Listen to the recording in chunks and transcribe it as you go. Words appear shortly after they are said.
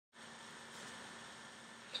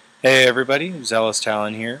Hey everybody, Zealous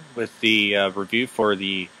Talon here with the review for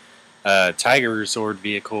the Tiger Zord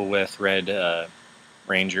vehicle with Red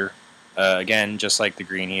Ranger. Again, just like the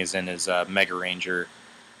green, he is in his Mega Ranger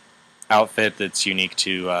outfit that's unique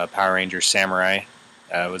to Power Ranger Samurai.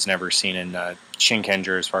 Was never seen in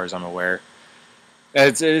Shinkenger as far as I'm aware.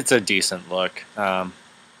 It's a decent look.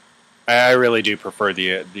 I really do prefer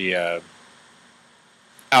the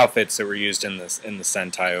outfits that were used in the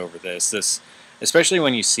Sentai over this, especially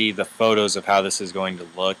when you see the photos of how this is going to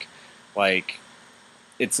look. Like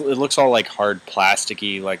it looks all like hard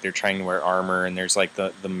plasticky, like they're trying to wear armor, and there's like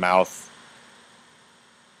the mouth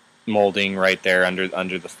molding right there under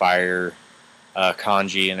the fire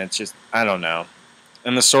kanji, and it's just, I don't know.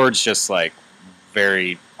 And the sword's just like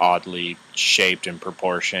very oddly shaped and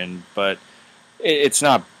proportioned, but it's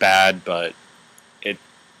not bad, but it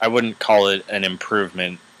I wouldn't call it an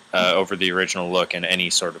improvement over the original look in any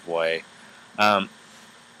sort of way. Um,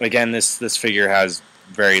 Again, this figure has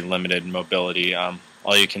very limited mobility. All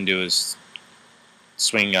you can do is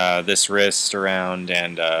swing this wrist around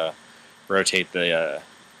and rotate the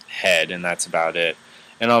head, and that's about it.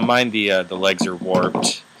 And on mine, the legs are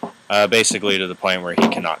warped, basically to the point where he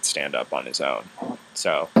cannot stand up on his own.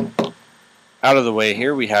 So, out of the way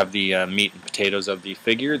here, we have the meat and potatoes of the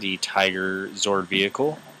figure, the Tiger Zord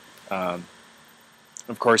vehicle. Um,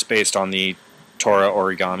 of course, based on the Tora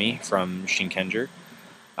origami from Shinkenger.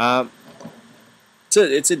 Um,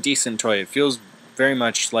 it's a decent toy. It feels very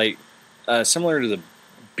much like similar to the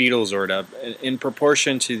Beetle Zord up. In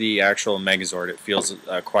proportion to the actual Megazord, it feels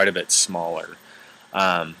quite a bit smaller.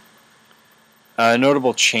 Um,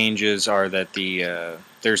 Notable changes are that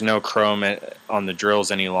there's no chrome on the drills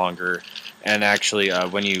any longer, and actually,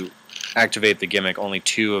 when you activate the gimmick, only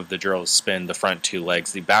two of the drills spin. The front two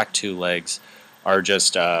legs, the back two legs, are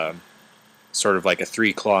just sort of like a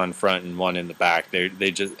three claw in front and one in the back.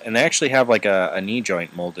 They actually have like a knee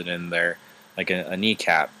joint molded in there, like a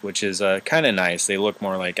kneecap, which is kind of nice. They look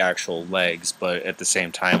more like actual legs, but at the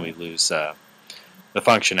same time we lose the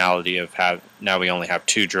functionality of now we only have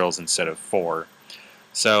two drills instead of four.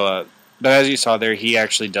 So, but as you saw there, he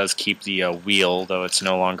actually does keep the wheel, though it's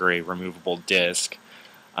no longer a removable disc.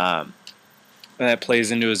 And that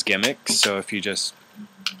plays into his gimmick. So if you just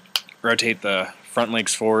rotate the front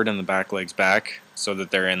legs forward and the back legs back so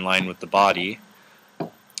that they're in line with the body,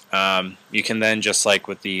 you can then, just like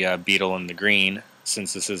with the Beetle and the green,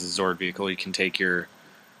 since this is a Zord vehicle, you can take your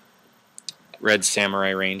red Samurai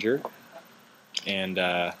Ranger,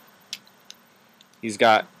 and he's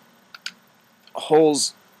got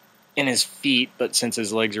holes in his feet, but since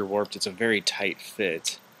his legs are warped, it's a very tight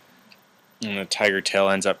fit. And the tiger tail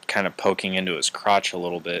ends up kind of poking into his crotch a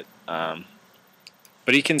little bit.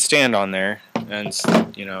 But he can stand on there and,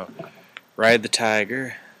 ride the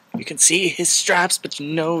tiger. You can see his straps, but you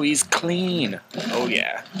know he's clean. Oh,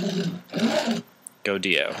 yeah. Go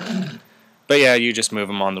Dio. But yeah, you just move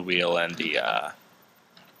him on the wheel and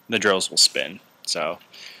the drills will spin. So,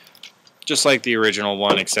 just like the original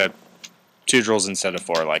one, except two drills instead of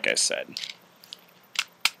four, like I said.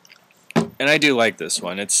 And I do like this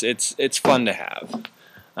one. It's fun to have.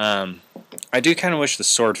 I do kind of wish the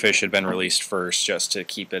swordfish had been released first, just to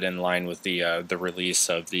keep it in line with the release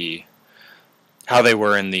of how they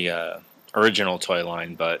were in the original toy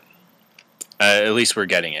line. But at least we're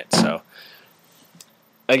getting it. So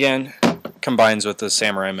again, combines with the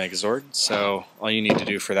Samurai Megazord. So all you need to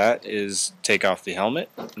do for that is take off the helmet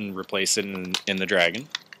and replace it in the dragon.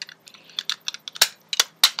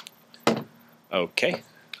 Okay.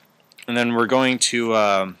 And then we're going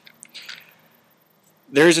to,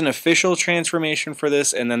 there's an official transformation for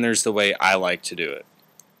this, and then there's the way I like to do it.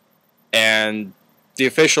 And the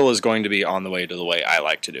official is going to be on the way to the way I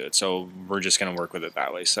like to do it, so we're just going to work with it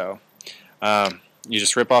that way. So you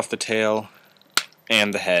just rip off the tail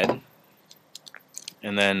and the head,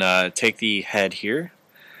 and then take the head here,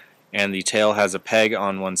 and the tail has a peg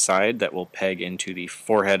on one side that will peg into the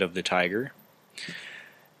forehead of the tiger.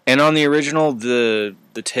 And on the original, the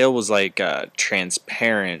tail was like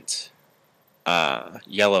transparent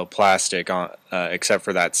yellow plastic, except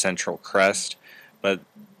for that central crest. But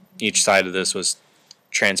each side of this was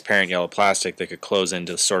transparent yellow plastic that could close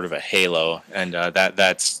into sort of a halo, and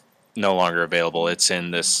that's no longer available. It's in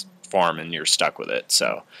this form, and you're stuck with it.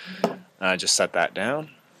 So just set that down.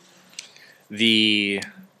 The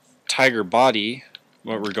tiger body,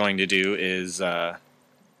 what we're going to do is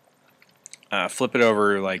flip it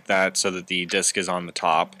over like that so that the disc is on the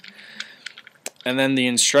top. And then the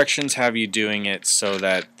instructions have you doing it so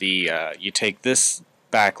that you take this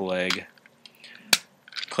back leg,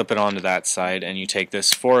 clip it onto that side, and you take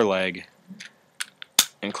this foreleg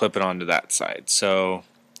and clip it onto that side. So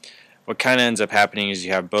what kind of ends up happening is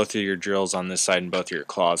you have both of your drills on this side and both of your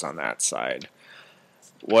claws on that side.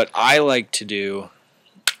 What I like to do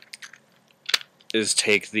is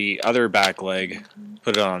take the other back leg,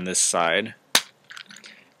 put it on this side,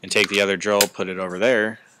 and take the other drill, put it over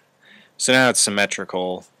there. So now it's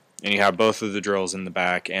symmetrical, and you have both of the drills in the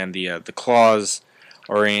back, and the claws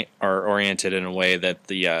are oriented in a way that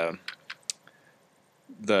the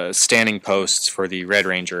standing posts for the Red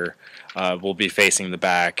Ranger will be facing the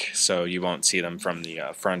back, so you won't see them from the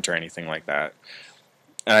front or anything like that.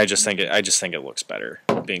 And I just think it looks better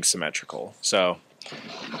being symmetrical. So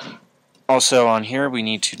also on here we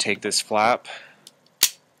need to take this flap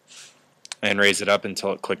and raise it up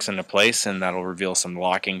until it clicks into place, and that'll reveal some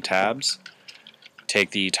locking tabs.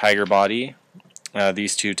 Take the tiger body.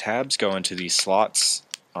 These two tabs go into these slots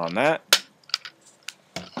on that.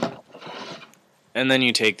 And then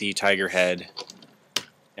you take the tiger head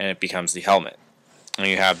and it becomes the helmet. And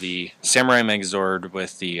you have the Samurai Megazord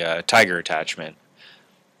with the tiger attachment.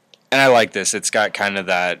 And I like this. It's got kind of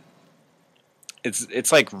that,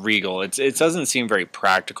 it's like regal. It doesn't seem very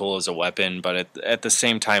practical as a weapon, but at the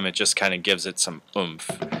same time it just kind of gives it some oomph.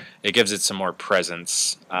 It gives it some more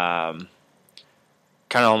presence. Kind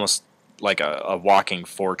of almost like a walking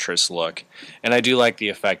fortress look. And I do like the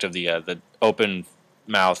effect of the open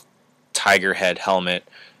mouth tiger head helmet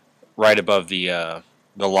right above the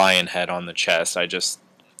lion head on the chest.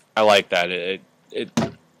 I like that.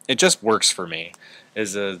 It just works for me,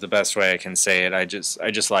 is the best way I can say it. I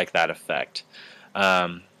just like that effect.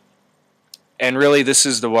 And really, this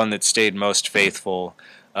is the one that stayed most faithful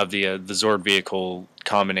of the Zord vehicle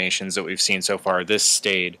combinations that we've seen so far. This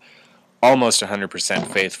stayed almost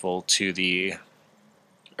 100% faithful to the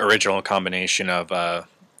original combination of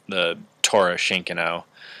the Tora Shinkano.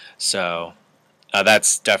 So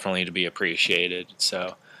that's definitely to be appreciated.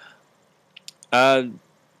 So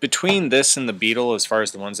between this and the Beetle, as far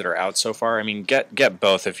as the ones that are out so far, I mean, get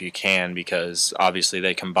both if you can, because obviously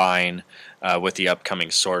they combine with the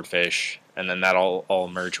upcoming Swordfish, and then that'll all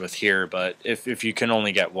merge with here. But if you can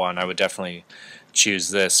only get one, I would definitely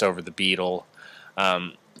choose this over the Beetle.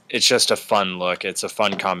 It's just a fun look. It's a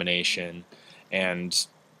fun combination, and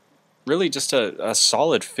really just a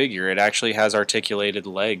solid figure. It actually has articulated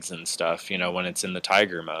legs and stuff, you know, when it's in the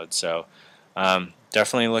tiger mode. So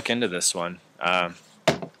definitely look into this one.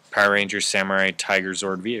 Power Rangers Samurai Tiger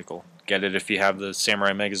Zord vehicle. Get it if you have the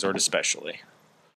Samurai Megazord especially.